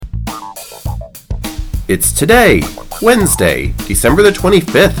It's today, Wednesday, December the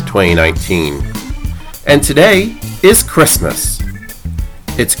 25th, 2019. And today is Christmas.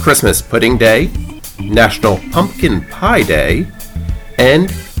 It's Christmas Pudding Day, National Pumpkin Pie Day,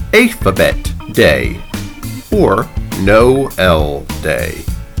 and Alphabet Day, or Noel Day.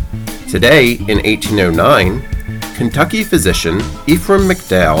 Today, in 1809, Kentucky physician Ephraim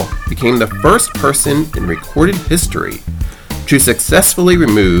McDowell became the first person in recorded history to successfully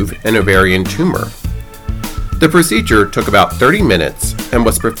remove an ovarian tumor. The procedure took about 30 minutes and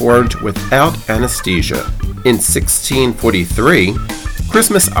was performed without anesthesia. In 1643,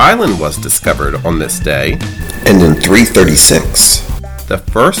 Christmas Island was discovered on this day. And in 336, the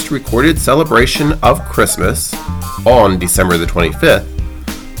first recorded celebration of Christmas, on December the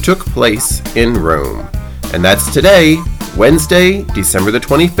 25th, took place in Rome. And that's today, Wednesday, December the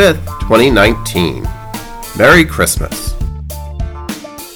 25th, 2019. Merry Christmas.